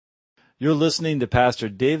You're listening to Pastor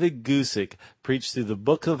David Gusick preach through the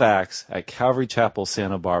book of Acts at Calvary Chapel,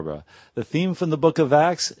 Santa Barbara. The theme from the book of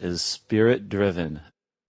Acts is Spirit-driven.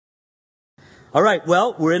 All right,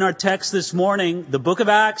 well, we're in our text this morning, the book of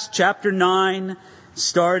Acts, chapter 9,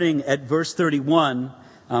 starting at verse 31.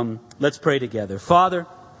 Let's pray together. Father,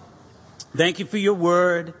 thank you for your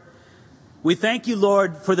word. We thank you,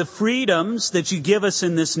 Lord, for the freedoms that you give us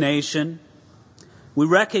in this nation. We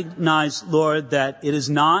recognize, Lord, that it is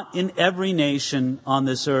not in every nation on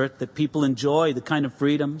this earth that people enjoy the kind of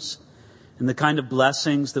freedoms and the kind of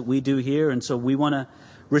blessings that we do here. And so we want to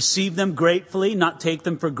receive them gratefully, not take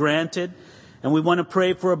them for granted. And we want to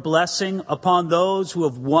pray for a blessing upon those who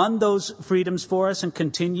have won those freedoms for us and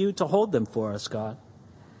continue to hold them for us, God.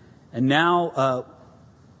 And now,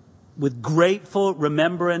 with grateful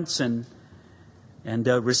remembrance and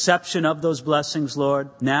reception of those blessings, Lord,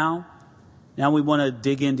 Now we want to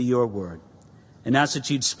dig into your word and ask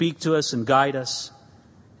that you'd speak to us and guide us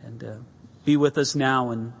and be with us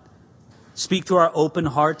now and speak to our open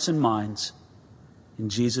hearts and minds. In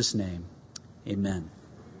Jesus' name, amen.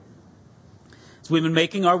 So we've been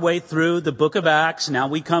making our way through the book of Acts. Now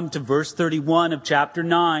we come to verse 31 of chapter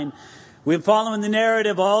 9. We've been following the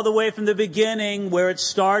narrative all the way from the beginning where it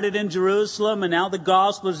started in Jerusalem, and now the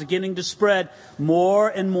gospel is beginning to spread more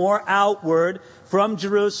and more outward from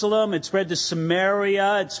Jerusalem. It spread to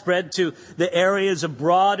Samaria. It spread to the areas of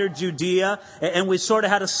broader Judea. And we sort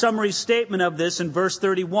of had a summary statement of this in verse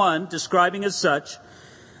 31, describing as such.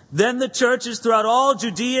 Then the churches throughout all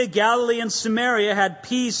Judea, Galilee, and Samaria had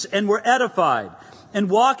peace and were edified.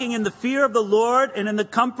 And walking in the fear of the Lord and in the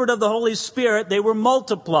comfort of the Holy Spirit, they were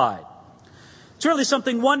multiplied. It's really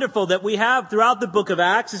something wonderful that we have throughout the book of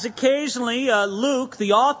Acts is occasionally Luke,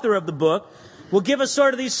 the author of the book, will give us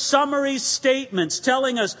sort of these summary statements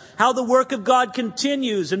telling us how the work of God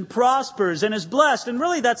continues and prospers and is blessed. And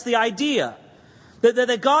really that's the idea.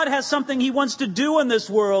 That God has something He wants to do in this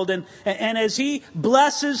world. And as He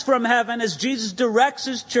blesses from heaven, as Jesus directs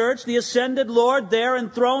His church, the ascended Lord there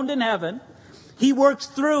enthroned in heaven, He works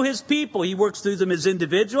through His people. He works through them as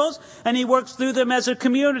individuals, and He works through them as a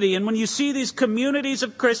community. And when you see these communities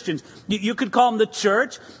of Christians, you could call them the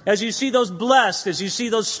church. As you see those blessed, as you see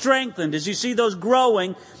those strengthened, as you see those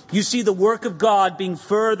growing, you see the work of God being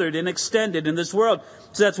furthered and extended in this world.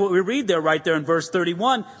 So that's what we read there, right there in verse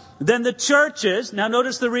 31. Then the churches, now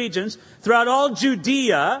notice the regions, throughout all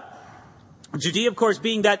Judea, of course,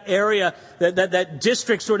 being that area, that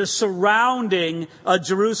district sort of surrounding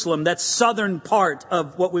Jerusalem, that southern part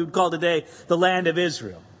of what we would call today the land of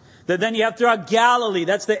Israel. Then you have throughout Galilee,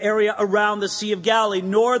 that's the area around the Sea of Galilee,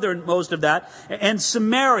 northernmost of that, and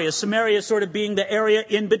Samaria sort of being the area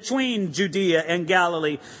in between Judea and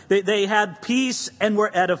Galilee. They had peace and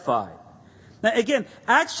were edified. Now again,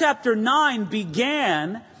 Acts chapter 9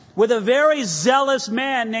 began with a very zealous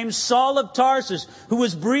man named Saul of Tarsus who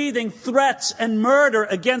was breathing threats and murder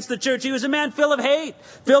against the church. He was a man full of hate,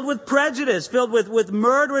 filled with prejudice, filled with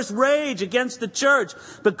murderous rage against the church.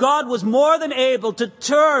 But God was more than able to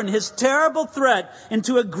turn his terrible threat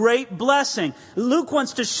into a great blessing. Luke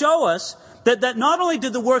wants to show us that not only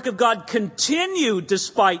did the work of God continue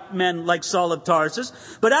despite men like Saul of Tarsus,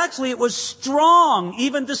 but actually it was strong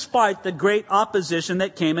even despite the great opposition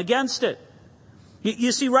that came against it.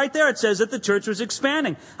 You see right there it says that the church was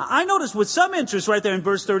expanding. I noticed with some interest right there in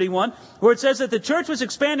verse 31 where it says that the church was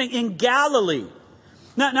expanding in Galilee.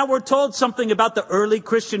 Now we're told something about the early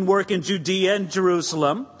Christian work in Judea and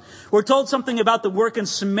Jerusalem. We're told something about the work in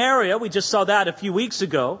Samaria. We just saw that a few weeks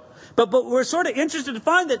ago. But we're sort of interested to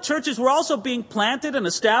find that churches were also being planted and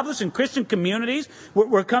established in Christian communities.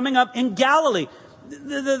 Were coming up in Galilee.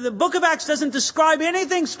 The book of Acts doesn't describe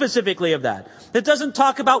anything specifically of that. It doesn't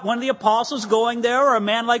talk about one of the apostles going there or a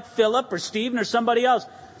man like Philip or Stephen or somebody else.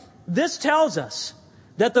 This tells us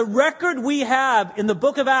that the record we have in the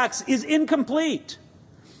book of Acts is incomplete.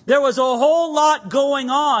 There was a whole lot going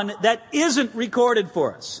on that isn't recorded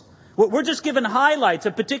for us. We're just given highlights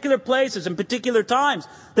of particular places and particular times.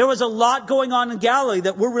 There was a lot going on in Galilee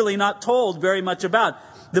that we're really not told very much about.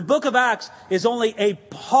 The book of Acts is only a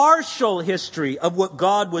partial history of what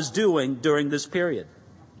God was doing during this period.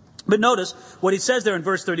 But notice what he says there in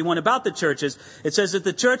verse 31 about the churches. It says that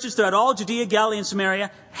the churches throughout all Judea, Galilee, and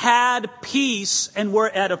Samaria had peace and were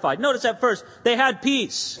edified. Notice that first. They had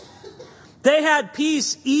peace. They had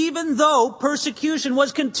peace even though persecution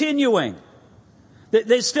was continuing.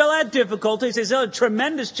 They still had difficulties. They still had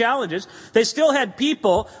tremendous challenges. They still had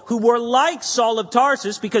people who were like Saul of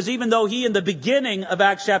Tarsus, because even though he in the beginning of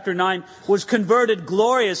Acts chapter 9 was converted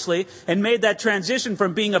gloriously and made that transition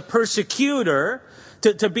from being a persecutor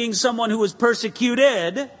to being someone who was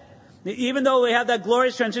persecuted, Even though we have that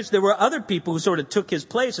glorious transition, there were other people who sort of took his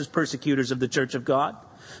place as persecutors of the church of God.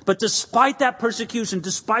 But despite that persecution,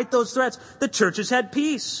 despite those threats, the churches had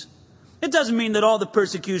peace. It doesn't mean that all the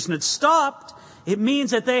persecution had stopped. It means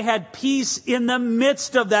that they had peace in the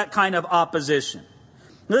midst of that kind of opposition.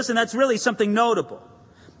 Listen, that's really something notable.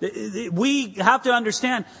 We have to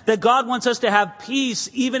understand that God wants us to have peace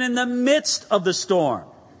even in the midst of the storm.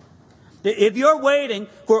 If you're waiting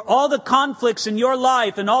for all the conflicts in your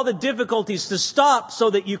life and all the difficulties to stop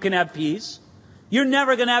so that you can have peace, you're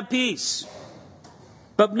never going to have peace.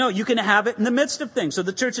 But no, you can have it in the midst of things. So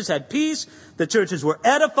the churches had peace. The churches were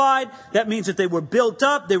edified. That means that they were built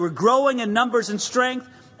up. They were growing in numbers and strength.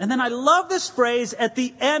 And then I love this phrase at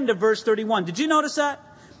the end of verse 31. Did you notice that?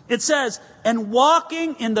 It says, and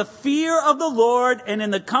walking in the fear of the Lord and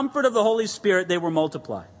in the comfort of the Holy Spirit, they were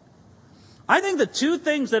multiplied. I think the two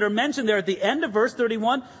things that are mentioned there at the end of verse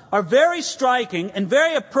 31 are very striking and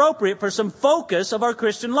very appropriate for some focus of our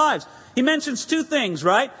Christian lives. He mentions two things,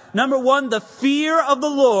 right? Number one, the fear of the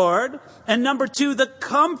Lord, and number two, the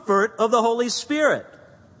comfort of the Holy Spirit.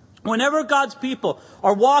 Whenever God's people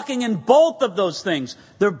are walking in both of those things,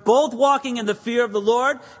 they're both walking in the fear of the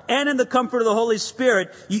Lord and in the comfort of the Holy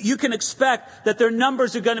Spirit, you can expect that their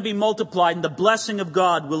numbers are going to be multiplied and the blessing of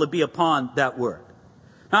God will be upon that work.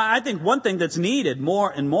 Now, I think one thing that's needed more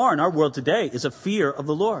and more in our world today is a fear of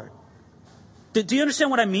the Lord. Do you understand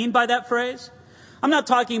what I mean by that phrase? I'm not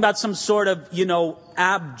talking about some sort of,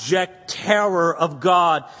 abject terror of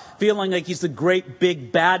God, feeling like he's the great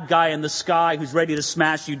big bad guy in the sky who's ready to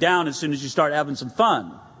smash you down as soon as you start having some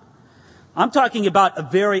fun. I'm talking about a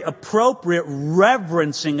very appropriate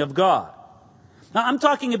reverencing of God. Now, I'm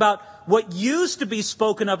talking about what used to be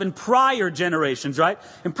spoken of in prior generations, right?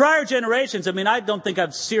 In prior generations, I don't think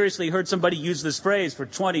I've seriously heard somebody use this phrase for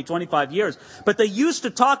 20, 25 years, but they used to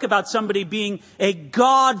talk about somebody being a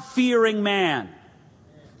God-fearing man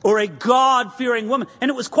or a God-fearing woman. And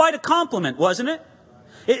it was quite a compliment, wasn't it?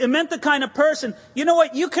 It meant the kind of person, you know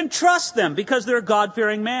what, you can trust them because they're a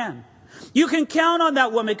God-fearing man. You can count on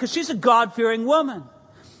that woman because she's a God-fearing woman.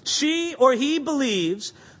 She or he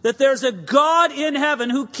believes that there's a God in heaven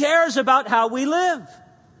who cares about how we live.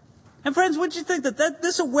 And friends, wouldn't you think that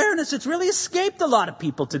this awareness, it's really escaped a lot of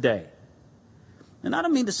people today? And I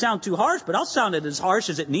don't mean to sound too harsh, but I'll sound it as harsh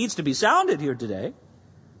as it needs to be sounded here today.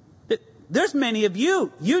 There's many of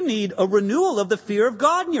you need a renewal of the fear of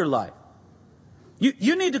God in your life.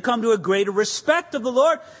 You need to come to a greater respect of the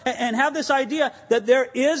Lord and have this idea that there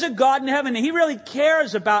is a God in heaven and he really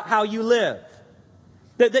cares about how you live.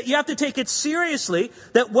 That you have to take it seriously,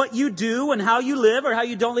 that what you do and how you live or how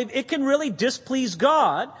you don't live, it can really displease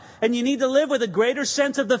God. And you need to live with a greater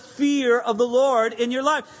sense of the fear of the Lord in your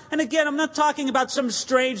life. And again, I'm not talking about some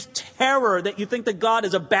strange terror that you think that God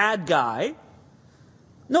is a bad guy.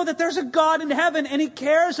 No, that there's a God in heaven and he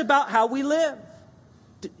cares about how we live.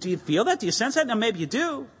 Do you feel that? Do you sense that? Now, maybe you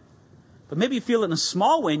do. But maybe you feel it in a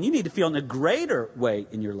small way and you need to feel it in a greater way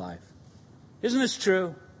in your life. Isn't this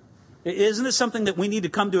true? Isn't this something that we need to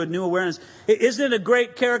come to a new awareness? Isn't it a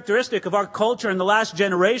great characteristic of our culture in the last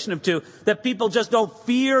generation or two that people just don't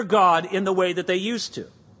fear God in the way that they used to?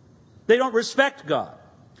 They don't respect God.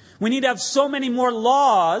 We need to have so many more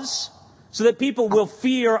laws so that people will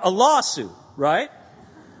fear a lawsuit, right?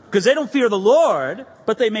 Because they don't fear the Lord,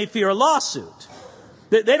 but they may fear a lawsuit.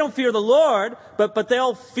 They don't fear the Lord, but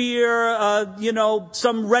they'll fear,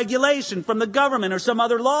 some regulation from the government or some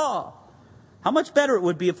other law. How much better it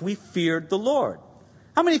would be if we feared the Lord.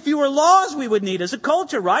 How many fewer laws we would need as a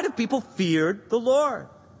culture, right? If people feared the Lord.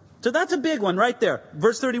 So that's a big one right there.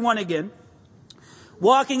 Verse 31 again.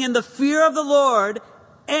 Walking in the fear of the Lord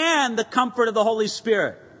and the comfort of the Holy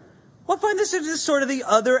Spirit. Well, I find this is sort of the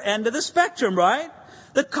other end of the spectrum, right?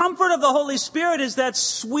 The comfort of the Holy Spirit is that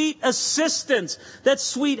sweet assistance, that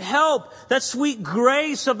sweet help, that sweet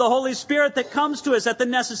grace of the Holy Spirit that comes to us at the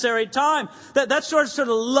necessary time. That sort of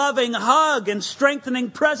loving hug and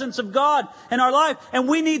strengthening presence of God in our life. And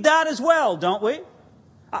we need that as well, don't we?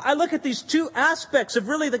 I look at these two aspects of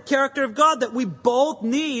really the character of God that we both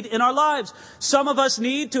need in our lives. Some of us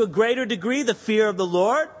need to a greater degree the fear of the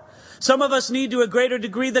Lord. Some of us need to a greater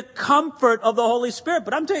degree the comfort of the Holy Spirit.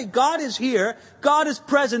 But I'm telling you, God is here. God is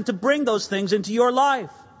present to bring those things into your life.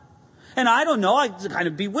 And I don't know, I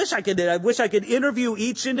wish I could interview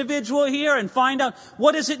each individual here and find out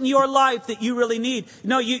what is it in your life that you really need.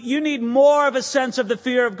 No, you need more of a sense of the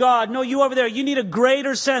fear of God. No, you over there, you need a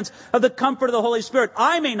greater sense of the comfort of the Holy Spirit.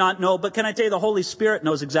 I may not know, but can I tell you, the Holy Spirit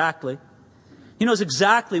knows exactly. He knows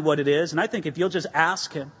exactly what it is. And I think if you'll just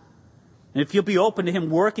ask Him, and if you'll be open to Him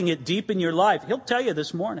working it deep in your life, He'll tell you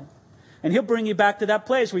this morning. And He'll bring you back to that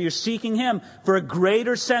place where you're seeking Him for a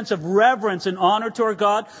greater sense of reverence and honor to our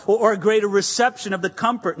God, or a greater reception of the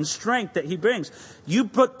comfort and strength that He brings. You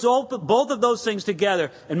put both of those things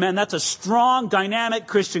together, and man, that's a strong, dynamic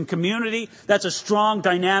Christian community. That's a strong,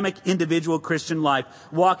 dynamic individual Christian life,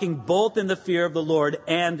 walking both in the fear of the Lord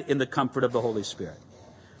and in the comfort of the Holy Spirit.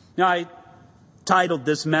 Now, I titled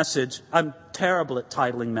this message, I'm terrible at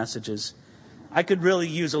titling messages. I could really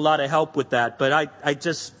use a lot of help with that, but I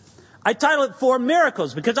title it 4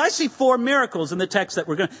 Miracles, because I see 4 miracles in the text that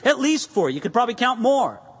we're going to, at least 4. You could probably count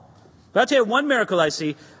more. But I'll tell you one miracle I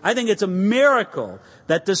see. I think it's a miracle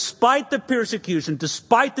that despite the persecution,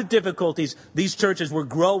 despite the difficulties, these churches were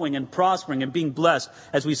growing and prospering and being blessed,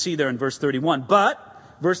 as we see there in verse 31. But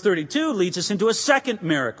verse 32 leads us into a second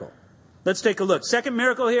miracle. Let's take a look. Second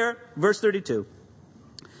miracle here, verse 32.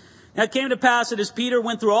 Now it came to pass that as Peter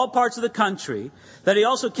went through all parts of the country, that he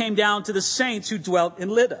also came down to the saints who dwelt in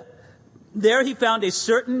Lydda. There he found a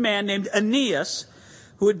certain man named Aeneas,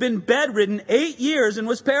 who had been bedridden 8 years and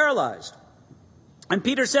was paralyzed. And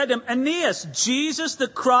Peter said to him, Aeneas, Jesus the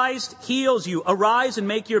Christ heals you. Arise and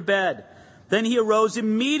make your bed. Then he arose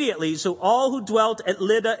immediately. So all who dwelt at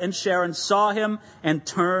Lydda and Sharon saw him and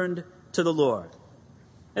turned to the Lord.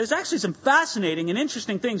 There's actually some fascinating and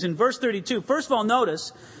interesting things in verse 32. First of all,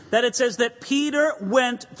 notice that it says that Peter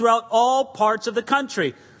went throughout all parts of the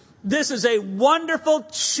country. This is a wonderful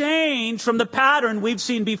change from the pattern we've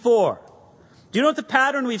seen before. Do you know what the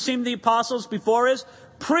pattern we've seen the apostles before is?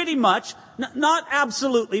 Pretty much, not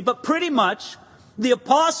absolutely, but pretty much, the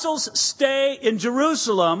apostles stay in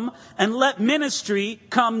Jerusalem and let ministry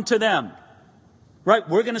come to them. Right?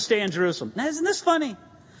 We're going to stay in Jerusalem. Now, isn't this funny?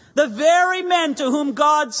 The very men to whom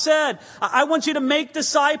God said, I want you to make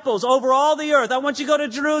disciples over all the earth. I want you to go to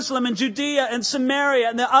Jerusalem and Judea and Samaria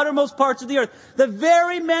and the uttermost parts of the earth. The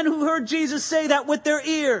very men who heard Jesus say that with their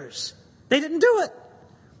ears, they didn't do it.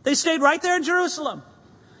 They stayed right there in Jerusalem.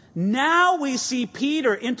 Now we see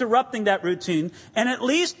Peter interrupting that routine. And at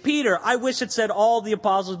least Peter, I wish it said all the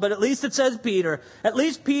apostles, but at least it says Peter. At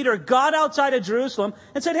least Peter got outside of Jerusalem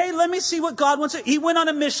and said, hey, let me see what God wants to do. He went on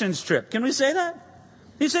a missions trip. Can we say that?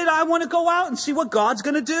 He said, I want to go out and see what God's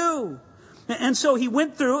going to do. And so he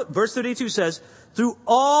went through, verse 32 says, through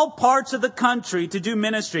all parts of the country to do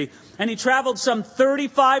ministry. And he traveled some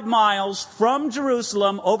 35 miles from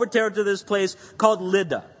Jerusalem over to this place called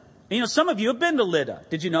Lydda. And you know, some of you have been to Lydda.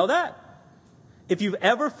 Did you know that? If you've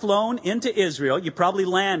ever flown into Israel, you probably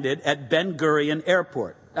landed at Ben Gurion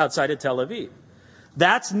Airport outside of Tel Aviv.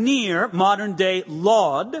 That's near modern-day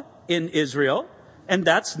Lod in Israel. And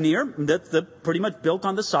that's pretty much built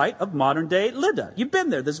on the site of modern-day Lydda. You've been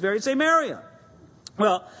there, this very same area.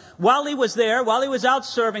 Well, while he was there, while he was out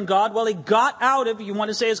serving God, while he got out of, you want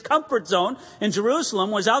to say, his comfort zone in Jerusalem,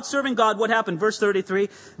 was out serving God, what happened? Verse 33,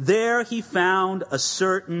 there he found a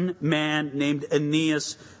certain man named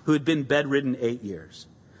Aeneas who had been bedridden 8 years.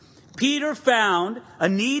 Peter found a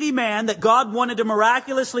needy man that God wanted to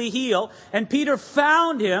miraculously heal, and Peter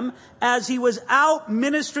found him as he was out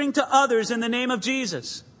ministering to others in the name of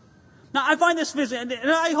Jesus. Now, I find this, and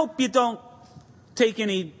I hope you don't take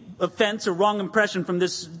any offense or wrong impression from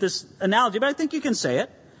this analogy, but I think you can say it.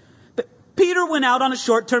 But Peter went out on a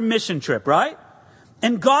short-term mission trip, right?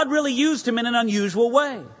 And God really used him in an unusual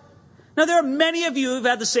way. Now, there are many of you who've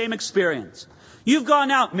had the same experience. You've gone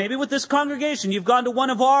out, maybe with this congregation. You've gone to one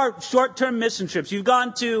of our short-term mission trips. You've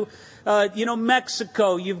gone to,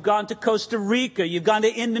 Mexico. You've gone to Costa Rica. You've gone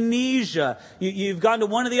to Indonesia. You've gone to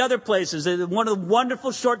one of the other places, one of the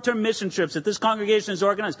wonderful short-term mission trips that this congregation has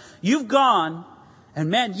organized. You've gone, and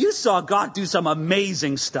man, you saw God do some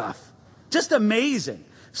amazing stuff. Just amazing.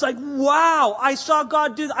 It's like, wow, I saw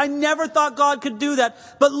God do that. I never thought God could do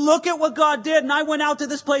that. But look at what God did. And I went out to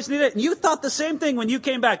this place and did it. And you thought the same thing when you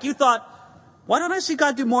came back. You thought, why don't I see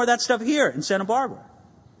God do more of that stuff here in Santa Barbara?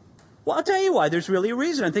 Well, I'll tell you why. There's really a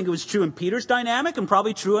reason. I think it was true in Peter's dynamic and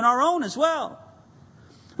probably true in our own as well.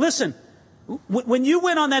 Listen, when you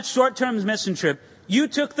went on that short-term mission trip, you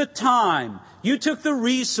took the time, you took the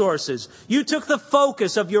resources, you took the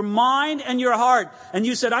focus of your mind and your heart, and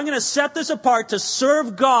you said, I'm going to set this apart to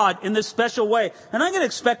serve God in this special way, and I'm going to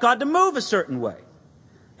expect God to move a certain way.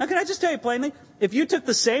 Now, can I just tell you plainly, if you took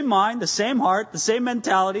the same mind, the same heart, the same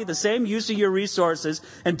mentality, the same use of your resources,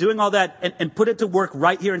 and doing all that, and put it to work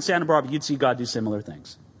right here in Santa Barbara, you'd see God do similar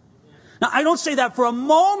things. Now, I don't say that for a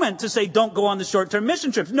moment to say don't go on the short-term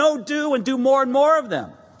mission trips. No, do, and do more and more of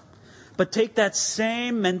them. But take that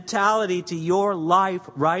same mentality to your life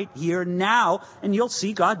right here now, and you'll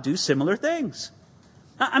see God do similar things.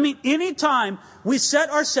 I mean, anytime we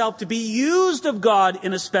set ourselves to be used of God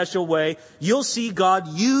in a special way, you'll see God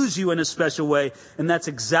use you in a special way. And that's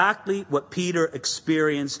exactly what Peter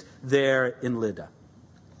experienced there in Lydda.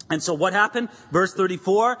 And so what happened? Verse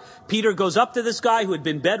 34, Peter goes up to this guy who had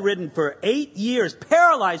been bedridden for 8 years,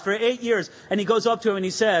 paralyzed for 8 years. And he goes up to him and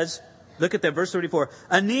he says, look at that, verse 34,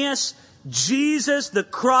 Aeneas, Jesus the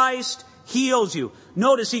Christ heals you.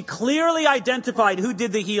 Notice he clearly identified who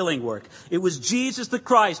did the healing work. It was Jesus the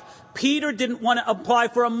Christ. Peter didn't want to imply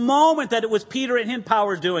for a moment that it was Peter and his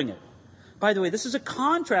powers doing it. By the way, this is a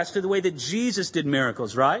contrast to the way that Jesus did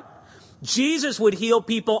miracles, right? Jesus would heal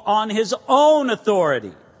people on his own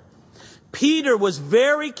authority. Peter was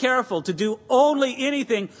very careful to do only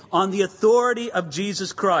anything on the authority of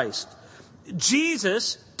Jesus Christ.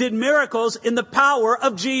 Jesus did miracles in the power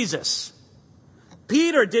of Jesus.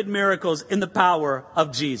 Peter did miracles in the power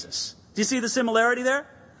of Jesus. Do you see the similarity there?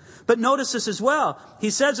 But notice this as well. He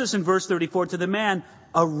says this in verse 34 to the man,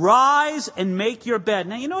 arise and make your bed.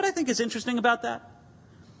 Now, you know what I think is interesting about that?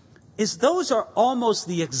 Is those are almost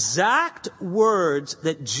the exact words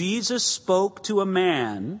that Jesus spoke to a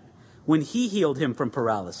man when he healed him from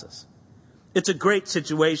paralysis. It's a great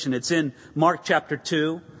situation. It's in Mark chapter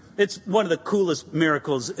 2. It's one of the coolest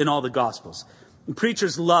miracles in all the Gospels. And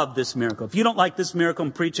preachers love this miracle. If you don't like this miracle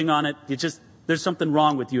and preaching on it, there's something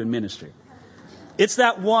wrong with you in ministry. It's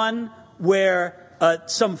that one where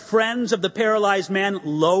some friends of the paralyzed man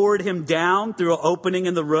lowered him down through an opening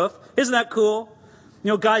in the roof. Isn't that cool? You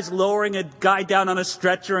know, guys lowering a guy down on a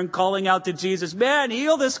stretcher and calling out to Jesus, man,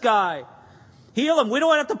 heal this guy. Heal him. We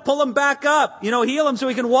don't have to pull him back up. You know, heal him so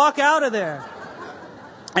he can walk out of there.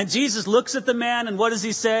 And Jesus looks at the man and what does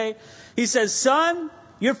he say? He says, son,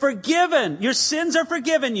 you're forgiven. Your sins are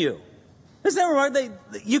forgiven you. Isn't that right?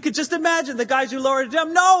 You could just imagine the guys who lowered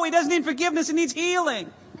him. No, he doesn't need forgiveness. He needs healing.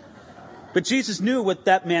 But Jesus knew what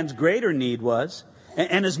that man's greater need was.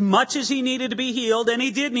 And as much as he needed to be healed, and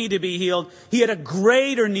he did need to be healed, he had a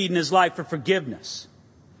greater need in his life for forgiveness.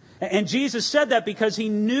 And Jesus said that because he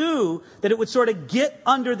knew that it would sort of get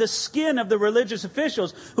under the skin of the religious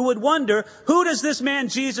officials who would wonder, who does this man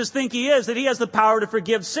Jesus think he is, that he has the power to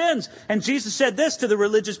forgive sins? And Jesus said this to the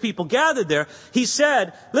religious people gathered there. He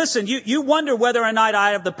said, listen, you wonder whether or not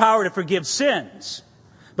I have the power to forgive sins.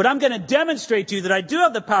 But I'm going to demonstrate to you that I do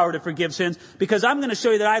have the power to forgive sins because I'm going to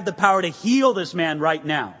show you that I have the power to heal this man right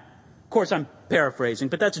now. Of course, I'm paraphrasing,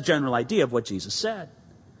 but that's a general idea of what Jesus said.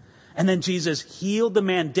 And then Jesus healed the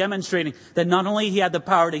man, demonstrating that not only he had the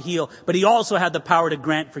power to heal, but he also had the power to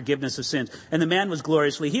grant forgiveness of sins. And the man was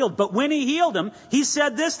gloriously healed. But when he healed him, he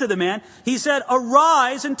said this to the man. He said,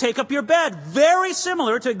 arise and take up your bed. Very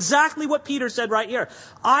similar to exactly what Peter said right here.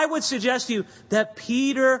 I would suggest to you that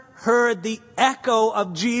Peter heard the echo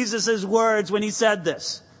of Jesus' words when he said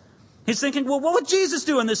this. He's thinking, well, what would Jesus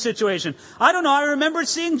do in this situation? I don't know. I remember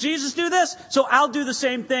seeing Jesus do this, so I'll do the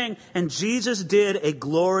same thing. And Jesus did a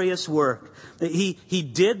glorious work. He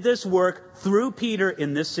did this work through Peter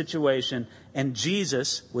in this situation, and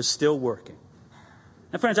Jesus was still working.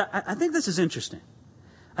 Now, friends, I think this is interesting.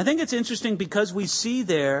 I think it's interesting because we see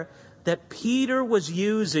there that Peter was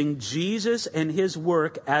using Jesus and his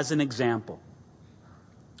work as an example.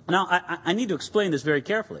 Now, I need to explain this very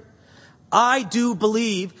carefully. I do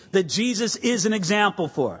believe that Jesus is an example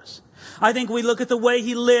for us. I think we look at the way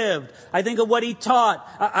he lived. I think of what he taught.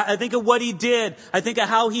 I think of what he did. I think of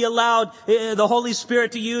how he allowed the Holy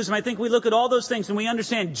Spirit to use him. I think we look at all those things and we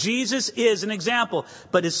understand Jesus is an example.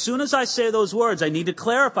 But as soon as I say those words, I need to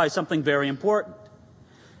clarify something very important.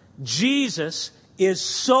 Jesus is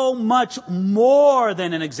so much more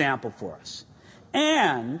than an example for us.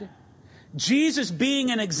 And Jesus being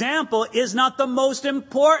an example is not the most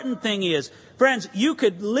important thing he is. Friends, you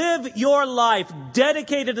could live your life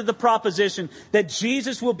dedicated to the proposition that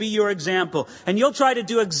Jesus will be your example. And you'll try to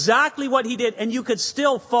do exactly what he did, and you could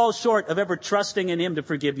still fall short of ever trusting in him to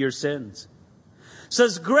forgive your sins. So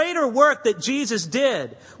this greater work that Jesus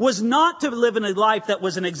did was not to live in a life that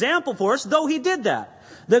was an example for us, though he did that.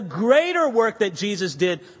 The greater work that Jesus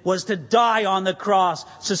did was to die on the cross,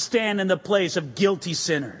 to stand in the place of guilty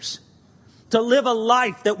sinners. To live a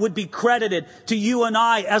life that would be credited to you and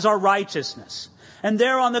I as our righteousness. And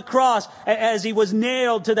there on the cross, as he was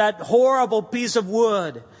nailed to that horrible piece of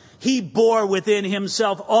wood, he bore within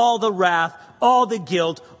himself all the wrath, all the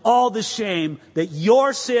guilt, all the shame that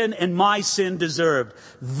your sin and my sin deserved.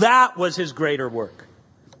 That was his greater work.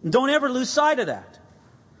 Don't ever lose sight of that.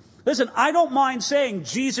 Listen, I don't mind saying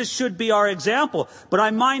Jesus should be our example, but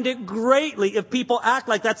I mind it greatly if people act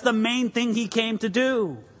like that's the main thing he came to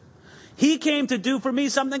do. He came to do for me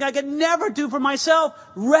something I could never do for myself.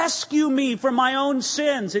 Rescue me from my own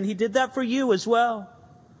sins. And he did that for you as well.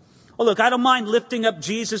 Oh, look, I don't mind lifting up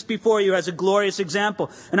Jesus before you as a glorious example.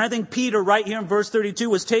 And I think Peter, right here in verse 32,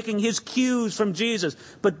 was taking his cues from Jesus.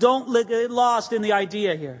 But don't get lost in the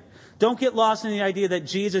idea here. Don't get lost in the idea that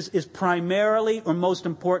Jesus is primarily or most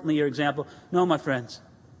importantly your example. No, my friends.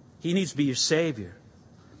 He needs to be your Savior.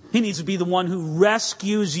 He needs to be the one who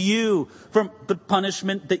rescues you from the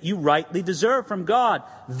punishment that you rightly deserve from God.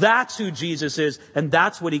 That's who Jesus is, and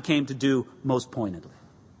that's what he came to do most pointedly.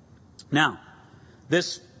 Now,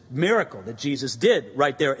 this miracle that Jesus did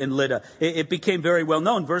right there in Lydda, it became very well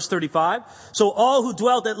known. Verse 35, so all who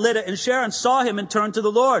dwelt at Lydda and Sharon saw him and turned to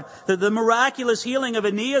the Lord. The miraculous healing of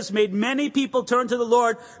Aeneas made many people turn to the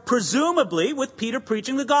Lord, presumably with Peter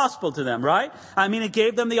preaching the gospel to them, right? I mean, it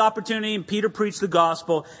gave them the opportunity, and Peter preached the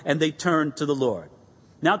gospel, and they turned to the Lord.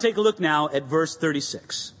 Now take a look now at verse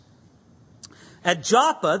 36. At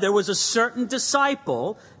Joppa, there was a certain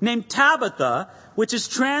disciple named Tabitha, which is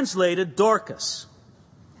translated Dorcas.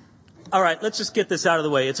 All right, let's just get this out of the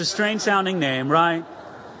way. It's a strange sounding name, right?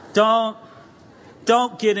 Don't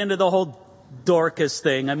get into the whole Dorcas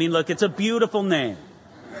thing. I mean, look, it's a beautiful name.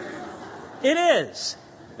 It is.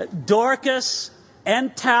 Dorcas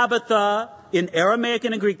and Tabitha in Aramaic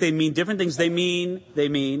and in Greek, they mean different things. They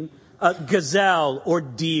mean gazelle or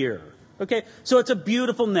deer. Okay, so it's a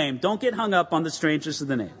beautiful name. Don't get hung up on the strangeness of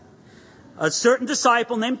the name. A certain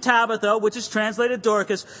disciple named Tabitha, which is translated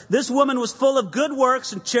Dorcas, this woman was full of good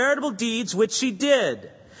works and charitable deeds, which she did.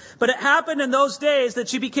 But it happened in those days that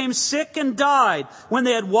she became sick and died when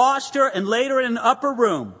they had washed her and laid her in an upper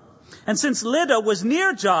room. And since Lydda was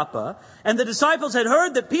near Joppa, and the disciples had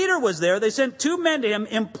heard that Peter was there, they sent 2 men to him,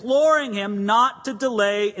 imploring him not to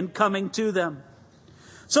delay in coming to them.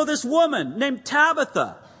 So this woman named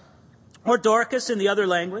Tabitha, or Dorcas in the other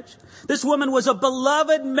language, this woman was a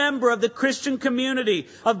beloved member of the Christian community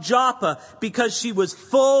of Joppa because she was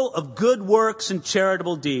full of good works and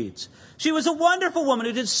charitable deeds. She was a wonderful woman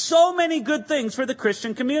who did so many good things for the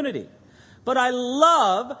Christian community. But I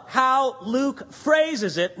love how Luke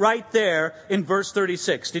phrases it right there in verse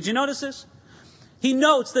 36. Did you notice this? He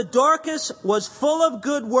notes that Dorcas was full of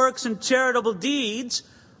good works and charitable deeds,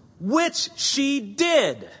 which she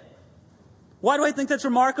did. Why do I think that's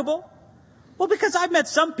remarkable? Well, because I've met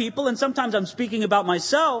some people, and sometimes I'm speaking about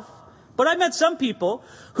myself, but I've met some people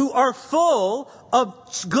who are full of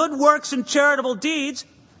good works and charitable deeds,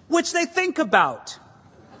 which they think about,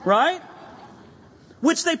 right?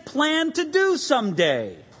 Which they plan to do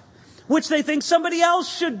someday, which they think somebody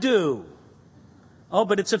else should do. Oh,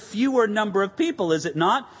 but it's a fewer number of people, is it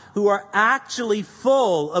not, who are actually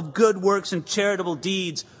full of good works and charitable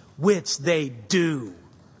deeds, which they do,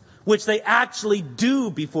 which they actually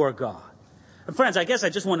do before God. And friends, I guess I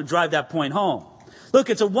just want to drive that point home.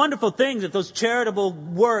 Look, it's a wonderful thing that those charitable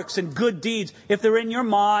works and good deeds, if they're in your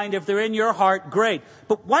mind, if they're in your heart, great.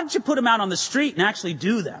 But why don't you put them out on the street and actually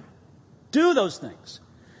do them? Do those things.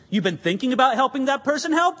 You've been thinking about helping that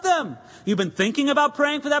person, help them. You've been thinking about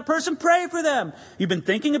praying for that person, pray for them. You've been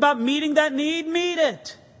thinking about meeting that need, meet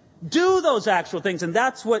it. Do those actual things. And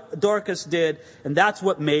that's what Dorcas did, and that's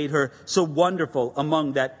what made her so wonderful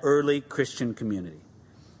among that early Christian community.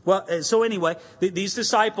 Well, so anyway, these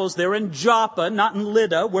disciples, they're in Joppa, not in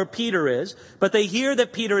Lydda, where Peter is, but they hear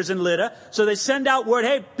that Peter is in Lydda, so they send out word,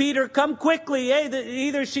 hey, Peter, come quickly. Hey,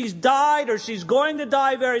 either she's died or she's going to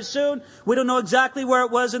die very soon. We don't know exactly where it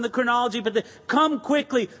was in the chronology, but come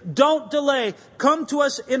quickly. Don't delay. Come to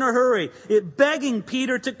us in a hurry. Begging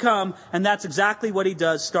Peter to come, and that's exactly what he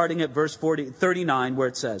does, starting at verse 39, where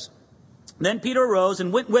it says, then Peter arose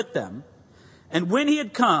and went with them, and when he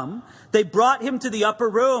had come, they brought him to the upper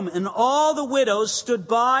room, and all the widows stood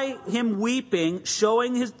by him weeping,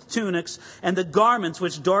 showing his tunics and the garments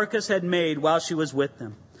which Dorcas had made while she was with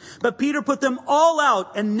them. But Peter put them all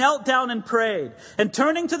out and knelt down and prayed. And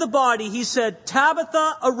turning to the body, he said,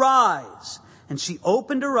 Tabitha, arise. And she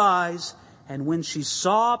opened her eyes, and when she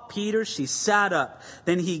saw Peter, she sat up.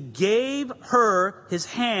 Then he gave her his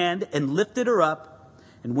hand and lifted her up.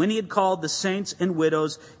 And when he had called the saints and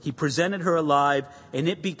widows, he presented her alive, and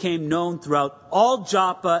it became known throughout all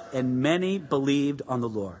Joppa, and many believed on the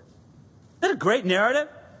Lord. Isn't that a great narrative?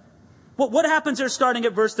 Well, what happens there starting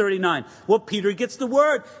at verse 39? Well, Peter gets the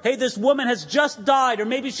word. Hey, this woman has just died, or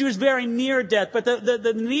maybe she was very near death, but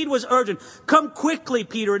the need was urgent. Come quickly,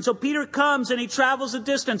 Peter. And so Peter comes, and he travels a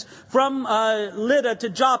distance from Lydda to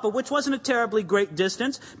Joppa, which wasn't a terribly great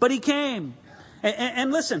distance, but he came.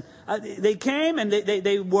 And listen, they came and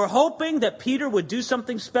they were hoping that Peter would do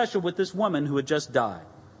something special with this woman who had just died.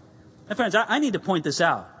 And friends, I need to point this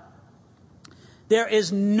out. There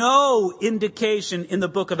is no indication in the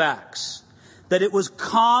book of Acts that it was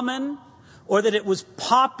common or that it was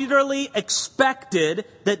popularly expected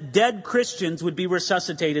that dead Christians would be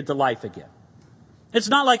resuscitated to life again. It's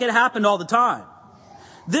not like it happened all the time.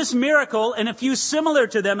 This miracle, and a few similar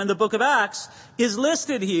to them in the book of Acts, is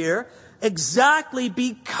listed here exactly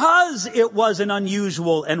because it was an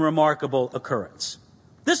unusual and remarkable occurrence.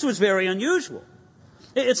 This was very unusual.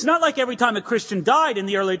 It's not like every time a Christian died in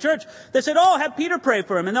the early church, they said, oh, have Peter pray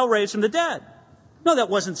for him and they'll raise from the dead. No, that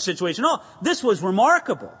wasn't the situation at all. This was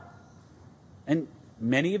remarkable. And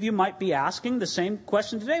many of you might be asking the same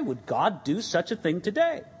question today. Would God do such a thing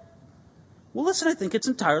today? Well, listen, I think it's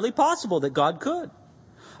entirely possible that God could.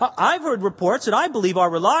 I've heard reports that I believe are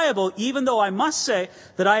reliable, even though I must say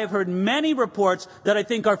that I have heard many reports that I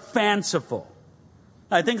think are fanciful.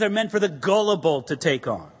 I think they're meant for the gullible to take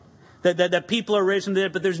on. That people are raised from the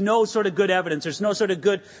dead, but there's no sort of good evidence. There's no sort of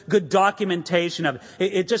good documentation of it.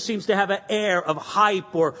 It just seems to have an air of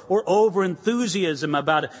hype or over-enthusiasm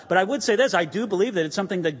about it. But I would say this, I do believe that it's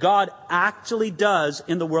something that God actually does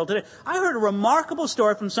in the world today. I heard a remarkable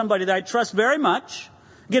story from somebody that I trust very much.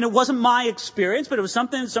 Again, it wasn't my experience, but it was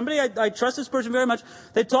somebody I trust this person very much.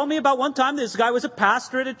 They told me about one time this guy was a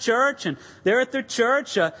pastor at a church, and they're at their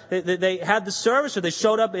church. They had the service, or they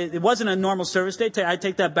showed up. It wasn't a normal service day. I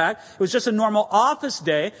take that back. It was just a normal office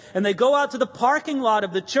day. And they go out to the parking lot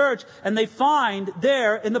of the church, and they find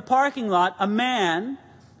there in the parking lot a man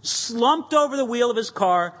slumped over the wheel of his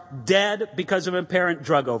car, dead because of an apparent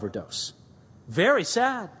drug overdose. Very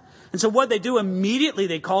sad. And so what they do, immediately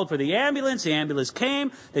they called for the ambulance. The ambulance came.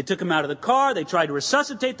 They took him out of the car. They tried to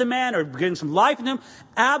resuscitate the man or bring some life in him.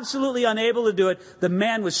 Absolutely unable to do it. The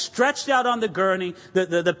man was stretched out on the gurney.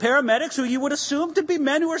 The paramedics, who you would assume to be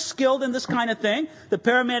men who are skilled in this kind of thing, the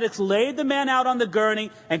paramedics laid the man out on the gurney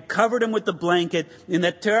and covered him with the blanket in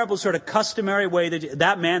that terrible sort of customary way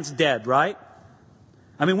that man's dead, right?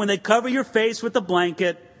 I mean, when they cover your face with the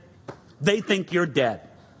blanket, they think you're dead.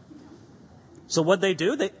 So what they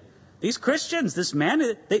do, these Christians, this man,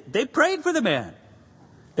 they prayed for the man.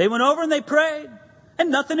 They went over and they prayed. And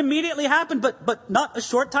nothing immediately happened. But not a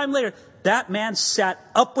short time later, that man sat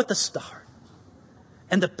up with a start.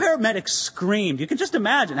 And the paramedics screamed. You can just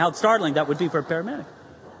imagine how startling that would be for a paramedic.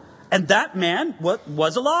 And that man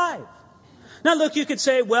was alive. Now, look, you could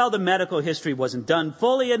say, well, the medical history wasn't done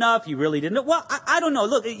fully enough. You really didn't know. Well, I don't know.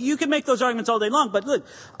 Look, you can make those arguments all day long. But look,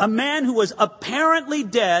 a man who was apparently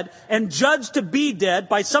dead and judged to be dead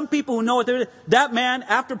by some people who know what they're doing, that man,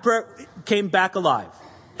 after prayer, came back alive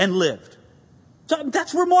and lived. So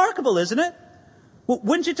that's remarkable, isn't it? Well,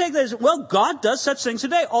 wouldn't you take that as, well, God does such things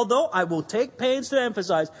today. Although I will take pains to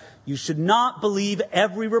emphasize, you should not believe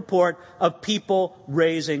every report of people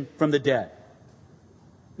raising from the dead.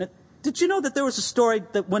 Did you know that there was a story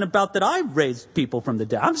that went about that I raised people from the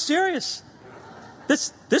dead? I'm serious.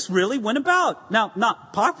 This really went about. Now,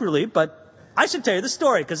 not popularly, but I should tell you the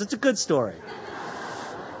story because it's a good story.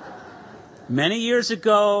 Many years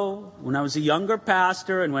ago, when I was a younger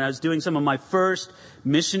pastor and when I was doing some of my first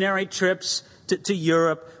missionary trips to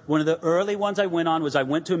Europe, one of the early ones I went on was I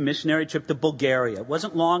went to a missionary trip to Bulgaria. It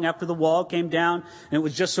wasn't long after the wall came down, and it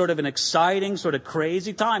was just sort of an exciting, sort of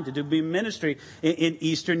crazy time to do ministry in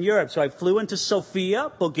Eastern Europe. So I flew into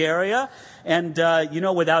Sofia, Bulgaria, and,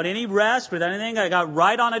 without any rest, without anything, I got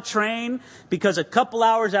right on a train because a couple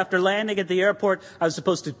hours after landing at the airport, I was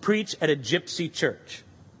supposed to preach at a gypsy church.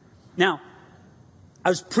 Now, I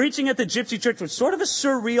was preaching at the gypsy church, which was sort of a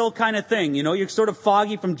surreal kind of thing. You know, you're sort of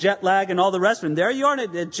foggy from jet lag and all the rest. And there you are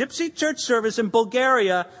at a gypsy church service in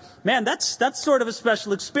Bulgaria. Man, that's sort of a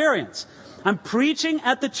special experience. I'm preaching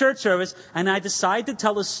at the church service, and I decide to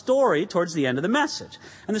tell a story towards the end of the message.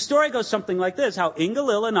 And the story goes something like this, how Inga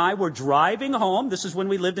Lil and I were driving home. This is when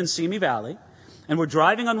we lived in Simi Valley. And we're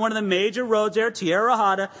driving on one of the major roads there, Tierra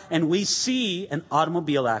Hada, and we see an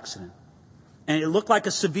automobile accident. And it looked like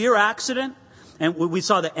a severe accident. And we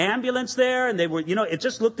saw the ambulance there, and they were, it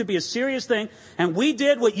just looked to be a serious thing. And we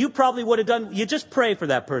did what you probably would have done. You just pray for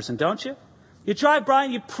that person, don't you? You drive by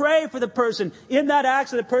and you pray for the person in that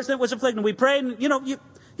accident, the person that was afflicted. And we prayed, and, you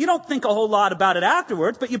don't think a whole lot about it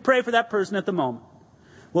afterwards, but you pray for that person at the moment.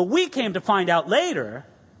 Well, we came to find out later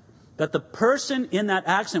that the person in that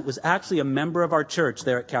accident was actually a member of our church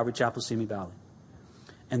there at Calvary Chapel, Simi Valley.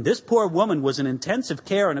 And this poor woman was in intensive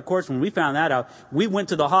care. And of course, when we found that out, we went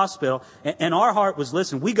to the hospital. And our heart was,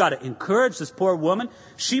 listen, we got to encourage this poor woman.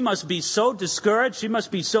 She must be so discouraged.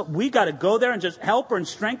 We got to go there and just help her and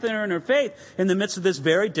strengthen her in her faith in the midst of this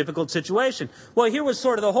very difficult situation. Well, here was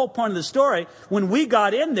sort of the whole point of the story. When we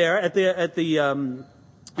got in there at the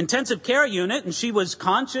intensive care unit, and she was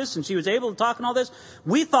conscious and she was able to talk and all this,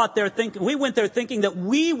 we went there thinking that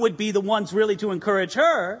we would be the ones really to encourage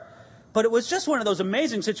her. But it was just one of those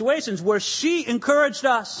amazing situations where she encouraged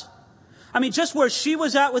us. I mean, just where she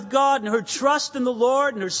was at with God and her trust in the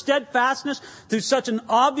Lord and her steadfastness through such an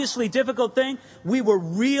obviously difficult thing, we were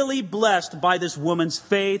really blessed by this woman's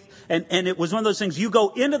faith. And it was one of those things, you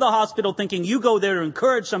go into the hospital thinking you go there to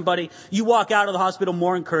encourage somebody, you walk out of the hospital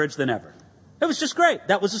more encouraged than ever. It was just great.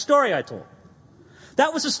 That was the story I told.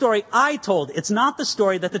 That was the story I told. It's not the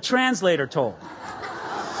story that the translator told.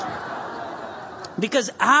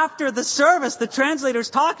 Because after the service, the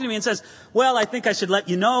translator's talking to me and says, well, I think I should let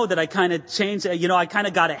you know that I kind of changed, I kind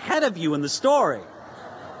of got ahead of you in the story.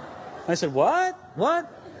 I said, what?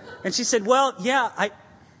 And she said, well, I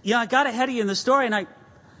got ahead of you in the story. And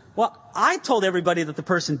I told everybody that the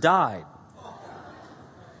person died.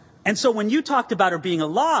 And so when you talked about her being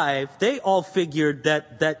alive, they all figured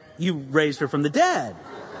that you raised her from the dead.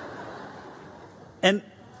 And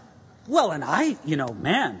I,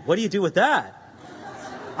 man, what do you do with that?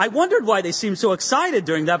 I wondered why they seemed so excited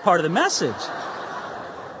during that part of the message.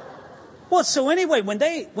 Well, so anyway,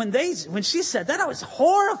 when she said that, I was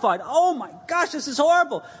horrified. Oh my gosh, this is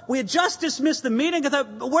horrible. We had just dismissed the meeting. I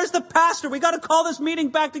thought, where's the pastor? We got to call this meeting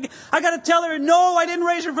back together. I got to tell her, no, I didn't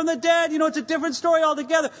raise her from the dead. It's a different story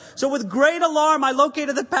altogether. So with great alarm, I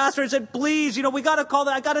located the pastor and said, please, we got to call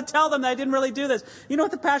that. I got to tell them that I didn't really do this. You know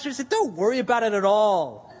what the pastor said? Don't worry about it at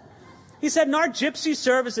all. He said, in our gypsy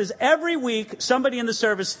services, every week, somebody in the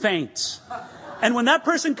service faints. And when that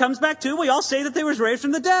person comes back to, we all say that they were raised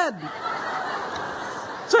from the dead.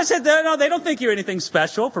 So I said, no, they don't think you're anything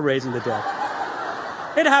special for raising the dead.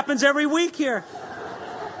 It happens every week here.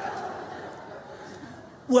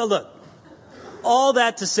 Well, look, all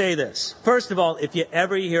that to say this. First of all, if you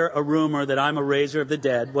ever hear a rumor that I'm a raiser of the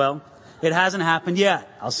dead, well, it hasn't happened yet.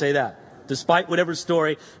 I'll say that. Despite whatever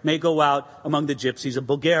story may go out among the gypsies of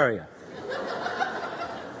Bulgaria.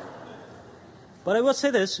 But I will say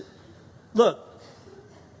this. Look,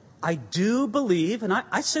 I do believe, and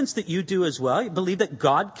I sense that you do as well, I believe that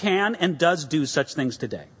God can and does do such things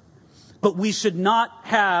today. But we should not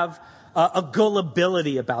have a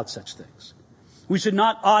gullibility about such things. We should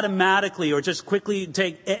not automatically or just quickly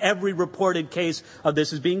take every reported case of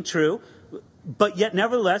this as being true. But yet,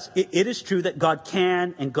 nevertheless, it is true that God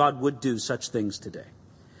can and God would do such things today.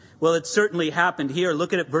 Well, it certainly happened here.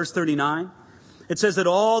 Look at it, verse 39. It says that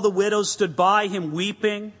all the widows stood by him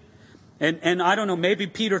weeping. And I don't know, maybe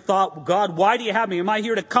Peter thought, God, why do you have me? Am I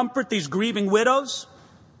here to comfort these grieving widows?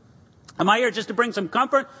 Am I here just to bring some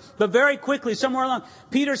comfort? But very quickly, somewhere along,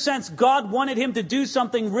 Peter sensed God wanted him to do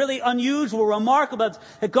something really unusual, remarkable,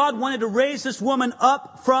 that God wanted to raise this woman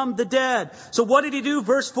up from the dead. So what did he do?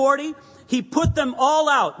 Verse 40, he put them all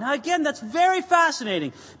out. Now again, that's very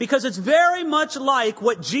fascinating because it's very much like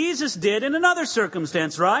what Jesus did in another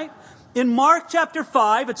circumstance, right? In Mark chapter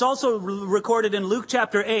 5, it's also recorded in Luke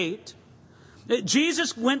chapter 8,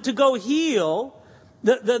 Jesus went to go heal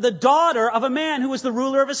the daughter of a man who was the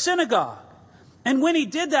ruler of a synagogue. And when he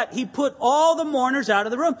did that, he put all the mourners out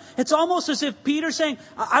of the room. It's almost as if Peter's saying,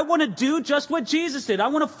 I want to do just what Jesus did. I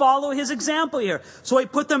want to follow his example here. So he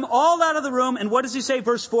put them all out of the room. And what does he say?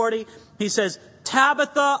 Verse 40, he says,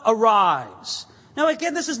 Tabitha, arise. Now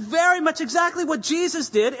again, this is very much exactly what Jesus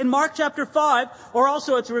did in Mark chapter 5, or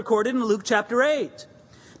also it's recorded in Luke chapter 8.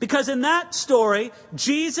 Because in that story,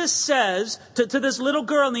 Jesus says to this little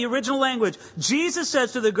girl in the original language, Jesus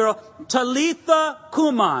says to the girl, Talitha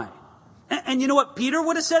kumai. And you know what Peter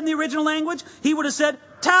would have said in the original language? He would have said,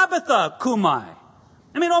 Tabitha kumai.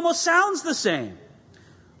 I mean, it almost sounds the same.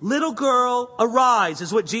 Little girl, arise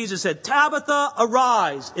is what Jesus said. Tabitha,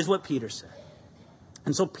 arise is what Peter said.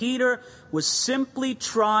 And so Peter was simply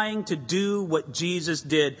trying to do what Jesus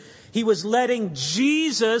did. He was letting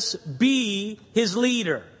Jesus be his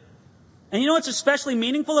leader. And you know what's especially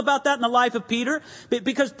meaningful about that in the life of Peter?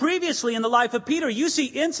 Because previously in the life of Peter, you see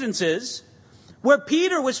instances where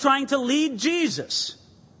Peter was trying to lead Jesus.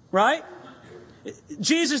 Right?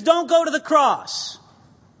 Jesus, don't go to the cross.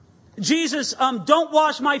 Jesus, don't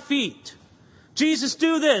wash my feet. Jesus,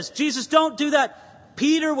 do this. Jesus, don't do that.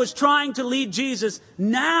 Peter was trying to lead Jesus.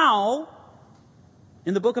 Now,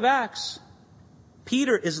 in the book of Acts,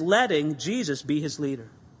 Peter is letting Jesus be his leader.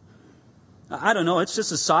 I don't know, it's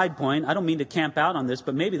just a side point. I don't mean to camp out on this,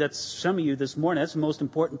 but maybe that's some of you this morning. That's the most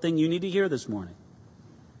important thing you need to hear this morning.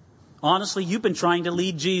 Honestly, you've been trying to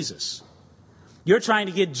lead Jesus. You're trying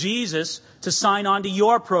to get Jesus to sign on to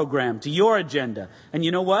your program, to your agenda. And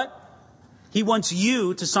you know what? He wants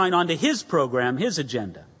you to sign on to his program, his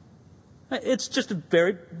agenda. It's just a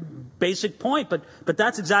very basic point, but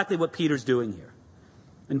that's exactly what Peter's doing here.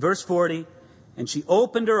 In verse 40, and she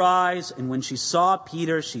opened her eyes, and when she saw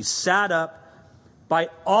Peter, she sat up. By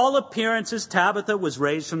all appearances, Tabitha was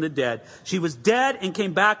raised from the dead. She was dead and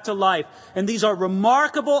came back to life. And these are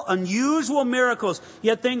remarkable, unusual miracles,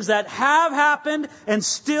 yet things that have happened and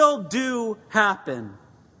still do happen.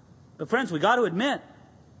 But friends, we got to admit,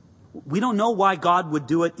 we don't know why God would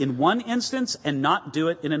do it in one instance and not do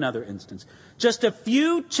it in another instance. Just a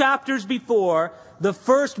few chapters before, the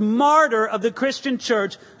first martyr of the Christian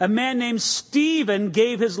church, a man named Stephen,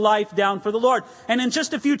 gave his life down for the Lord. And in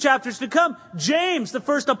just a few chapters to come, James, the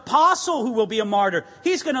first apostle who will be a martyr,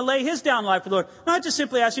 he's going to lay his down life for the Lord. Now, I just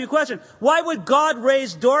simply ask you a question. Why would God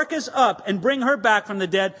raise Dorcas up and bring her back from the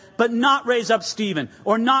dead, but not raise up Stephen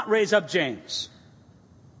or not raise up James?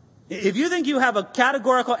 If you think you have a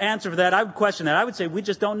categorical answer for that, I would question that. I would say we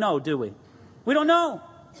just don't know, do we? We don't know.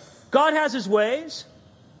 God has his ways.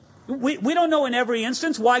 We don't know in every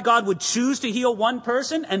instance why God would choose to heal one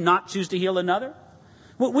person and not choose to heal another.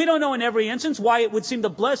 We don't know in every instance why it would seem the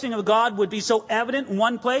blessing of God would be so evident in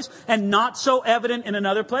one place and not so evident in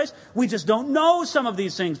another place. We just don't know some of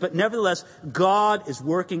these things. But nevertheless, God is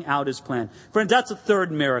working out his plan. Friends, that's a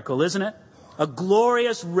third miracle, isn't it? A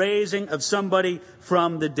glorious raising of somebody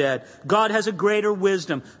from the dead. God has a greater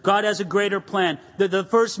wisdom. God has a greater plan. The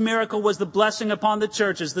first miracle was the blessing upon the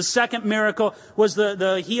churches. The second miracle was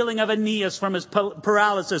the healing of Aeneas from his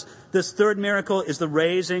paralysis. This third miracle is the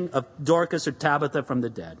raising of Dorcas or Tabitha from the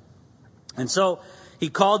dead. And so he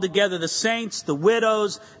called together the saints, the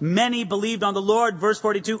widows. Many believed on the Lord. Verse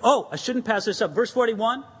 42. Oh, I shouldn't pass this up. Verse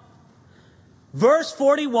 41. Verse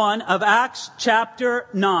 41 of Acts chapter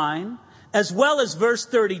 9. As well as verse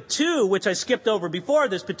 32, which I skipped over before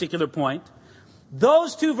this particular point.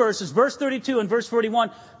 Those two verses, verse 32 and verse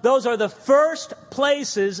 41, those are the first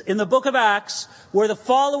places in the book of Acts where the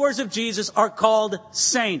followers of Jesus are called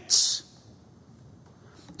saints.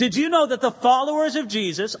 Did you know that the followers of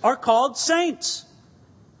Jesus are called saints?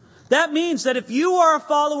 That means that if you are a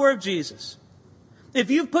follower of Jesus, if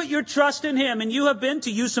you've put your trust in him and you have been, to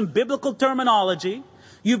use some biblical terminology,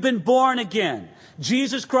 you've been born again.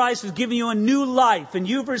 Jesus Christ has given you a new life and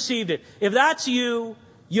you've received it. If that's you,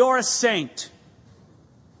 you're a saint.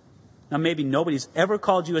 Now maybe nobody's ever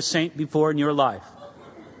called you a saint before in your life.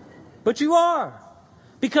 But you are.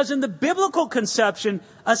 Because in the biblical conception,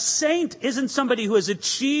 a saint isn't somebody who has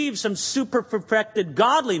achieved some super perfected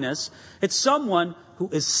godliness. It's someone who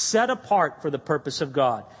is set apart for the purpose of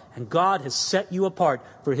God. And God has set you apart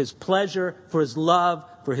for his pleasure, for his love,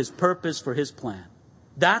 for his purpose, for his plan.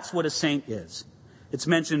 That's what a saint is. It's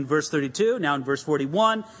mentioned in verse 32, now in verse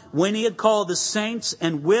 41, when he had called the saints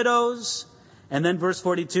and widows. And then verse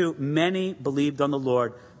 42, many believed on the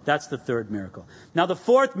Lord. That's the third miracle. Now the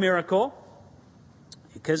fourth miracle,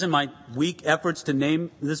 because in my weak efforts to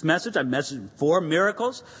name this message, I mentioned 4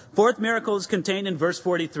 miracles. Fourth miracle is contained in verse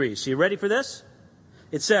 43. So you ready for this?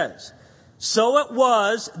 It says, so it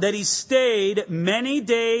was that he stayed many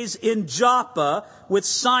days in Joppa with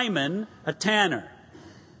Simon, a tanner.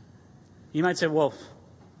 You might say, well,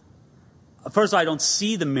 first of all, I don't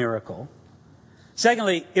see the miracle.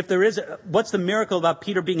 Secondly, if there is, what's the miracle about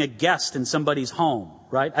Peter being a guest in somebody's home,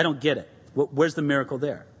 right? I don't get it. Where's the miracle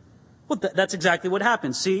there? Well, that's exactly what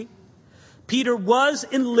happened. See, Peter was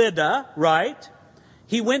in Lydda, right?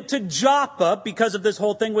 He went to Joppa because of this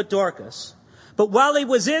whole thing with Dorcas. But while he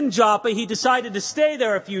was in Joppa, he decided to stay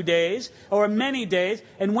there a few days, or many days.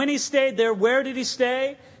 And when he stayed there, where did he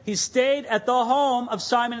stay? He stayed at the home of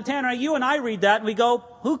Simon the tanner. You and I read that and we go,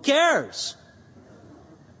 who cares?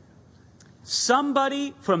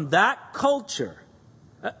 Somebody from that culture,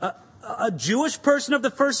 a Jewish person of the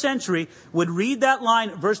first century, would read that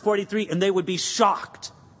line, verse 43, and they would be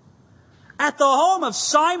shocked. At the home of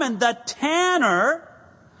Simon the tanner,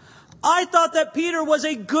 I thought that Peter was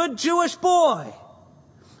a good Jewish boy.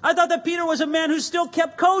 I thought that Peter was a man who still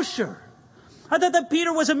kept kosher. I thought that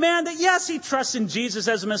Peter was a man that, yes, he trusts in Jesus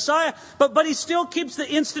as a Messiah, but he still keeps the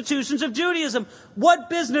institutions of Judaism. What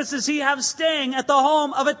business does he have staying at the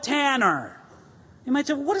home of a tanner? You might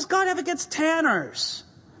say, well, what does God have against tanners?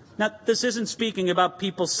 Now, this isn't speaking about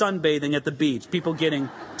people sunbathing at the beach, people getting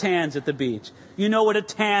tans at the beach. You know what a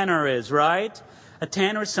tanner is, right? A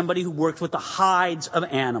tanner is somebody who works with the hides of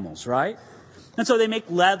animals, right? And so they make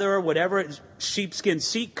leather, whatever, sheepskin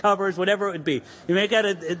seat covers, whatever it would be. You make out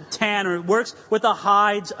a tanner who works with the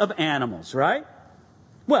hides of animals, right?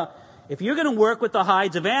 Well, if you're going to work with the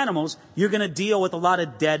hides of animals, you're going to deal with a lot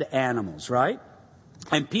of dead animals, right?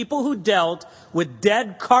 And people who dealt with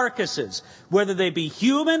dead carcasses, whether they be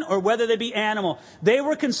human or whether they be animal, they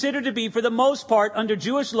were considered to be, for the most part, under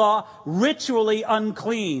Jewish law, ritually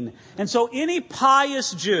unclean. And so any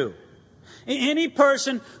pious Jew, Any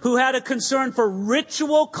person who had a concern for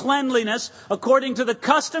ritual cleanliness, according to the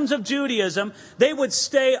customs of Judaism, they would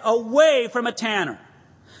stay away from a tanner.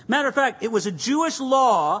 Matter of fact, it was a Jewish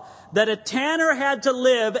law that a tanner had to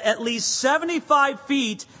live at least 75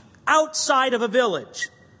 feet outside of a village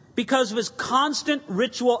because of his constant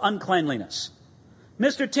ritual uncleanliness.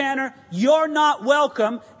 Mr. Tanner, you're not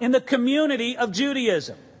welcome in the community of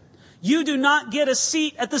Judaism. You do not get a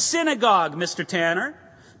seat at the synagogue, Mr. Tanner,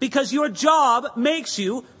 because your job makes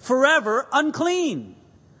you forever unclean.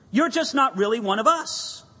 You're just not really one of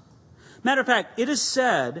us. Matter of fact, it is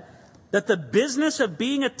said that the business of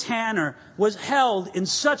being a tanner was held in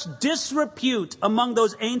such disrepute among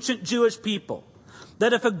those ancient Jewish people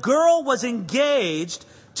that if a girl was engaged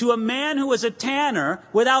to a man who was a tanner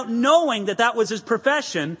without knowing that that was his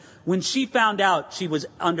profession, when she found out, she was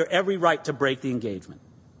under every right to break the engagement.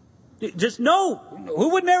 Just no, who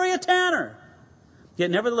would marry a tanner? Yet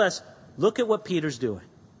nevertheless, look at what Peter's doing.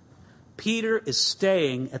 Peter is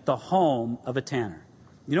staying at the home of a tanner.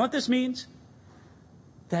 You know what this means?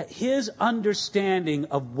 That his understanding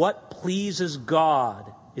of what pleases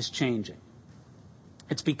God is changing.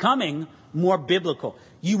 It's becoming more biblical.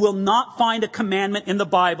 You will not find a commandment in the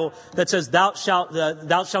Bible that says thou shalt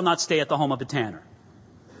not stay at the home of a tanner.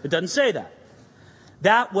 It doesn't say that.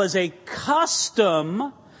 That was a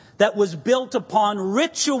custom that was built upon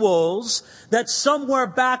rituals that somewhere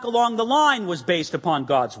back along the line was based upon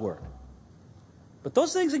God's Word. But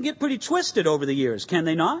those things can get pretty twisted over the years, can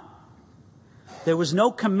they not? There was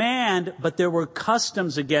no command, but there were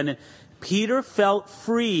customs again. And Peter felt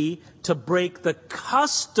free to break the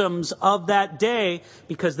customs of that day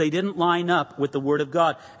because they didn't line up with the Word of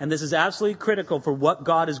God. And this is absolutely critical for what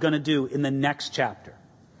God is going to do in the next chapter.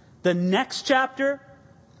 The next chapter,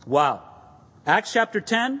 wow. Acts chapter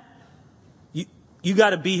 10, you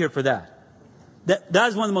got to be here for that. That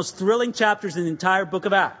is one of the most thrilling chapters in the entire book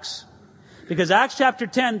of Acts. Because Acts chapter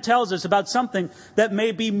 10 tells us about something that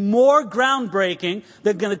may be more groundbreaking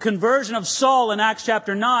than the conversion of Saul in Acts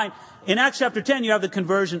chapter 9. In Acts chapter 10, you have the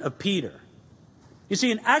conversion of Peter. You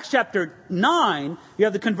see, in Acts chapter 9, you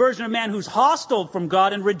have the conversion of a man who's hostile from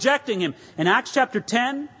God and rejecting Him. In Acts chapter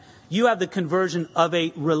 10, you have the conversion of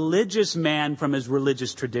a religious man from his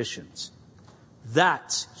religious traditions.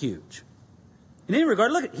 That's huge. In any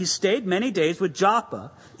regard, look, he stayed many days in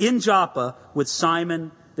Joppa with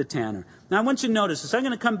Simon the tanner. Now I want you to notice this. I'm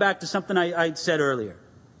going to come back to something I said earlier.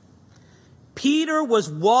 Peter was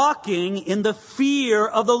walking in the fear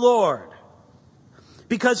of the Lord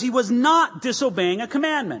because he was not disobeying a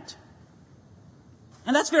commandment.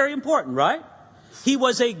 And that's very important, right? He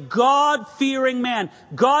was a God-fearing man.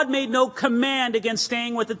 God made no command against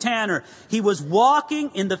staying with the tanner. He was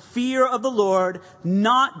walking in the fear of the Lord,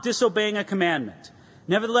 not disobeying a commandment.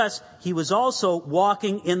 Nevertheless, he was also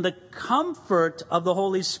walking in the comfort of the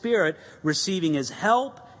Holy Spirit, receiving His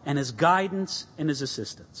help and His guidance and His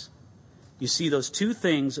assistance. You see those two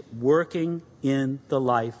things working in the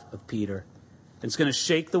life of Peter. And it's going to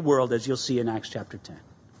shake the world, as you'll see in Acts chapter 10.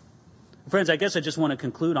 Friends, I guess I just want to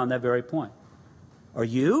conclude on that very point. Are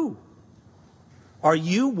you? Are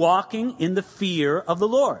you walking in the fear of the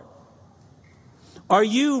Lord? Are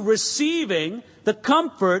you receiving the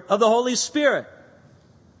comfort of the Holy Spirit?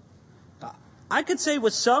 I could say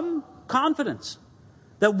with some confidence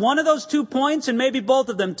that one of those 2 points, and maybe both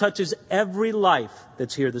of them, touches every life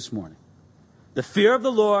that's here this morning. The fear of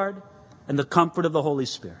the Lord and the comfort of the Holy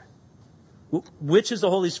Spirit. Which is the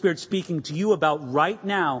Holy Spirit speaking to you about right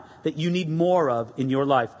now that you need more of in your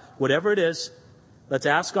life? Whatever it is, let's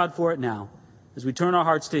ask God for it now as we turn our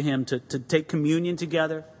hearts to Him to take communion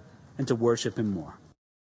together and to worship Him more.